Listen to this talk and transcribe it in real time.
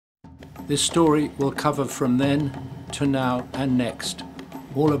This story will cover from then to now and next,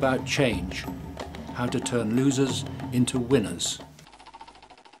 all about change, how to turn losers into winners.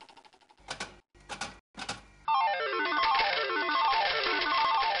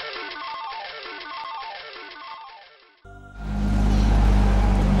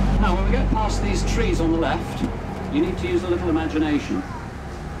 Now, when we get past these trees on the left, you need to use a little imagination.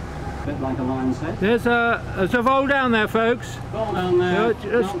 A bit like a lion's head. There's a vole down there, folks. Vole down there.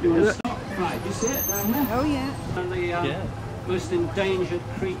 Right, you see it down there? Oh yeah. And the most endangered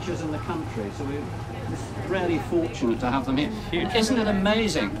creatures in the country, so we're really fortunate to have them here. Isn't it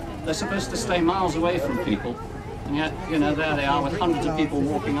amazing? They're supposed to stay miles away from people, and yet, you know, there they are with hundreds of people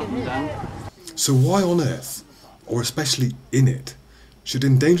walking up and down. So why on earth, or especially in it, should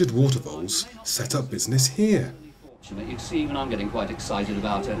endangered water voles set up business here? You see, even I'm getting quite excited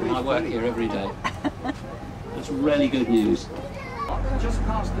about it, and I work here every day. It's really good news. Just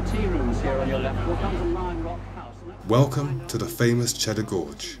past the tea rooms here on your left, will come the Lion Rock House. Welcome to the famous Cheddar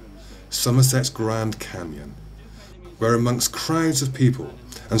Gorge, Somersets Grand Canyon, where amongst crowds of people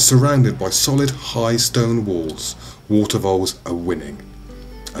and surrounded by solid high stone walls, water voles are winning.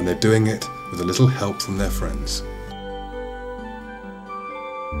 And they're doing it with a little help from their friends.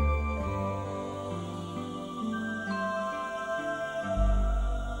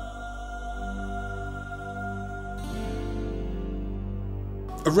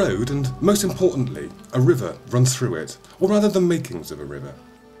 A road and, most importantly, a river runs through it, or rather the makings of a river.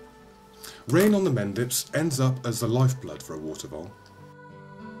 Rain on the Mendips ends up as the lifeblood for a water vole.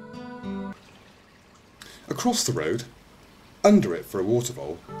 Across the road, under it for a water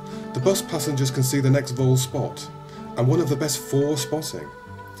vole, the bus passengers can see the next vole spot, and one of the best for spotting.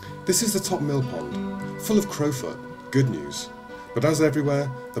 This is the top mill pond, full of crowfoot, good news. But as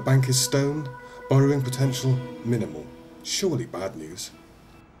everywhere, the bank is stone, burrowing potential minimal. Surely bad news.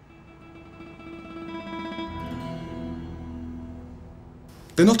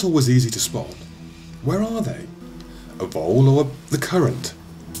 They're not always easy to spot. Where are they? A vole or the current?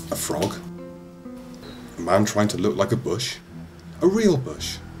 A frog? A man trying to look like a bush? A real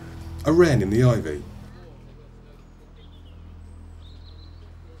bush? A wren in the ivy?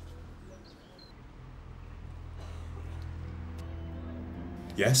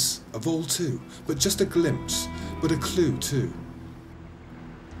 Yes, a vole too, but just a glimpse, but a clue too.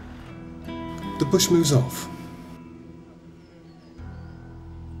 The bush moves off.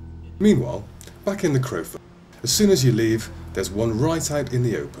 Meanwhile, back in the crowfoot, as soon as you leave, there's one right out in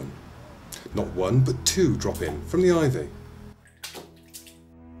the open. Not one, but two drop in from the ivy.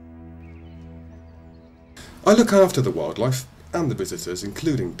 I look after the wildlife and the visitors,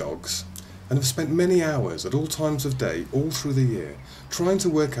 including dogs, and have spent many hours at all times of day, all through the year, trying to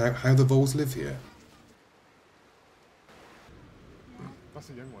work out how the voles live here.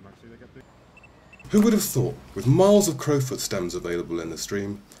 That's a young one, actually. They get big. Who would have thought, with miles of crowfoot stems available in the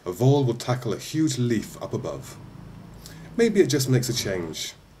stream, a vole would tackle a huge leaf up above? Maybe it just makes a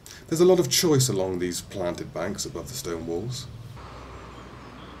change. There's a lot of choice along these planted banks above the stone walls.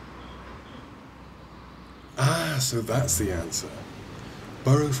 Ah, so that's the answer.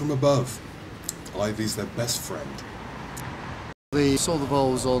 Burrow from above. Ivy's their best friend. We saw the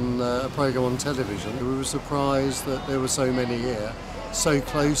voles on a programme on television. We were surprised that there were so many here, so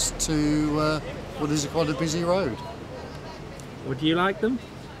close to what is quite a busy road. Well, do you like them?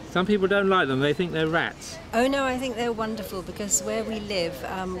 Some people don't like them, they think they're rats. Oh no, I think they're wonderful because where we live,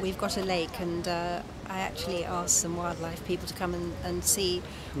 we've got a lake, and I actually asked some wildlife people to come and see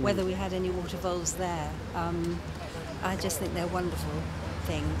whether we had any water voles there. I just think they're wonderful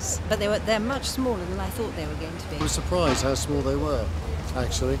things, but they're much smaller than I thought they were going to be. I was surprised how small they were,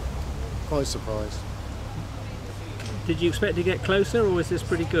 actually. Quite surprised. Did you expect to get closer, or was this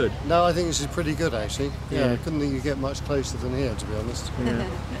pretty good? No, I think this is pretty good, actually. Yeah. I couldn't think you'd get much closer than here, to be honest. Yeah.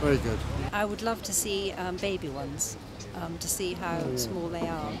 Very good. I would love to see baby ones, to see how small they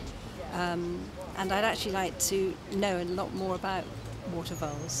are. And I'd actually like to know a lot more about water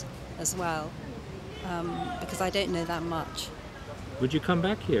voles as well, because I don't know that much. Would you come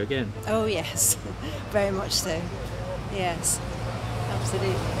back here again? Oh yes, very much so. Yes,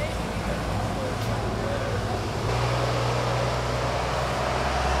 absolutely.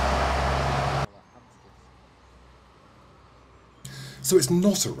 So it's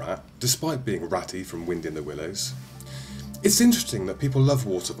not a rat, despite being Ratty from Wind in the Willows. It's interesting that people love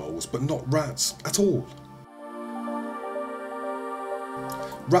water voles, but not rats at all.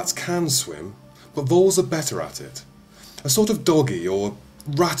 Rats can swim, but voles are better at it. A sort of doggy or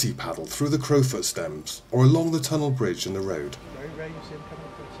ratty paddle through the crowfoot stems, or along the tunnel bridge in the road. Very rare you see them coming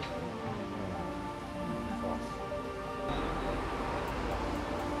up to the system.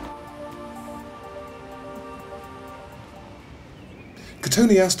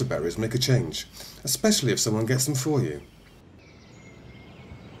 Cotoneaster berries make a change, especially if someone gets them for you.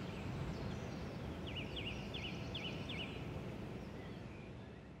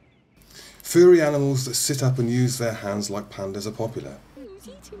 Furry animals that sit up and use their hands like pandas are popular.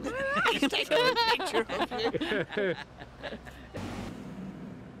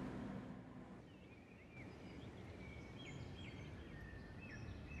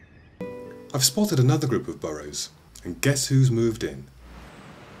 I've spotted another group of burrows, and guess who's moved in?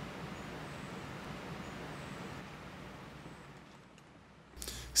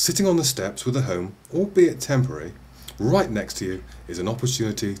 Sitting on the steps with a home, albeit temporary, right next to you is an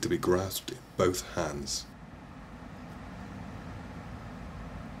opportunity to be grasped in both hands.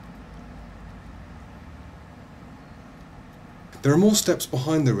 There are more steps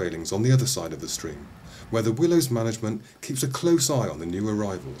behind the railings on the other side of the stream, where the Willows management keeps a close eye on the new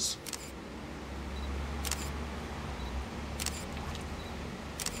arrivals.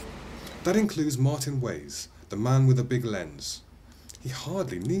 That includes Martin Ways, the man with a big lens. He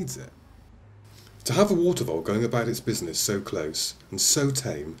hardly needs it. To have a water vole going about its business so close and so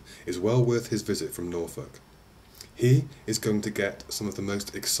tame is well worth his visit from Norfolk. He is going to get some of the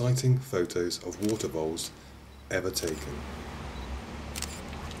most exciting photos of water voles ever taken.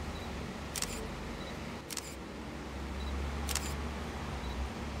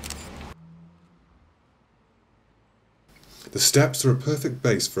 The steps are a perfect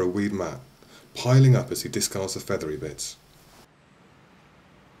base for a weed mat, piling up as he discards the feathery bits.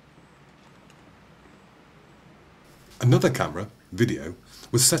 Another camera, video,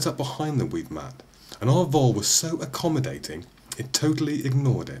 was set up behind the weed mat, and our vole was so accommodating it totally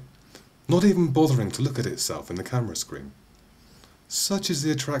ignored it, not even bothering to look at itself in the camera screen. Such is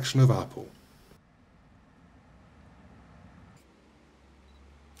the attraction of Apple.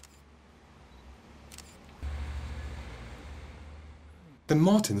 Then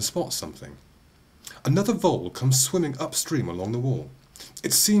Martin spots something. Another vole comes swimming upstream along the wall.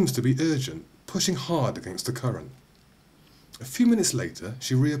 It seems to be urgent, pushing hard against the current. A few minutes later,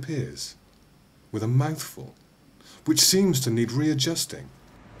 she reappears, with a mouthful, which seems to need readjusting.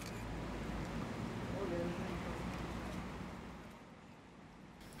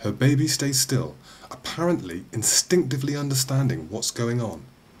 Her baby stays still, apparently instinctively understanding what's going on.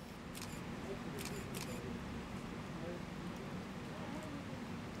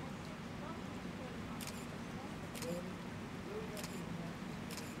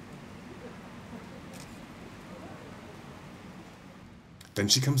 Then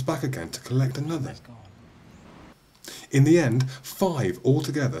she comes back again to collect another. In the end, 5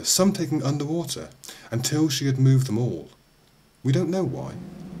 altogether, some taking underwater, until she had moved them all. We don't know why.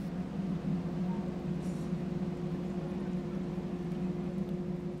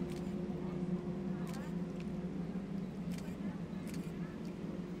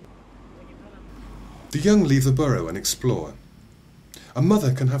 The young leave the burrow and explore. A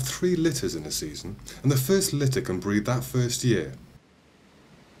mother can have 3 litters in a season, and the first litter can breed that first year.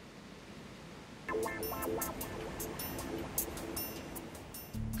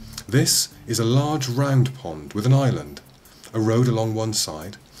 This is a large round pond with an island, a road along one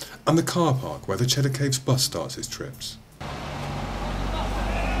side, and the car park where the Cheddar Caves bus starts its trips.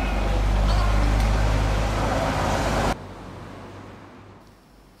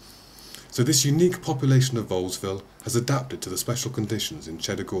 So this unique population of Volesville has adapted to the special conditions in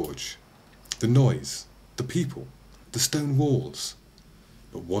Cheddar Gorge. The noise, the people, the stone walls.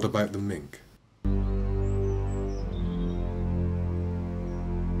 But what about the mink?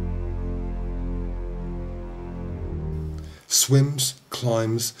 Swims,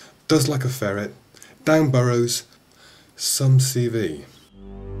 climbs, does like a ferret, down burrows, some CV.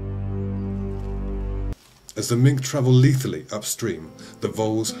 As the mink travel lethally upstream, the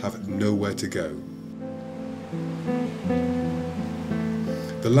voles have nowhere to go.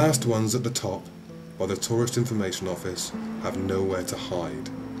 The last ones at the top, by the Tourist Information Office, have nowhere to hide.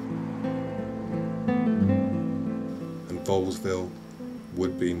 And Volesville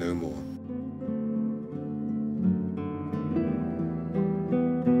would be no more.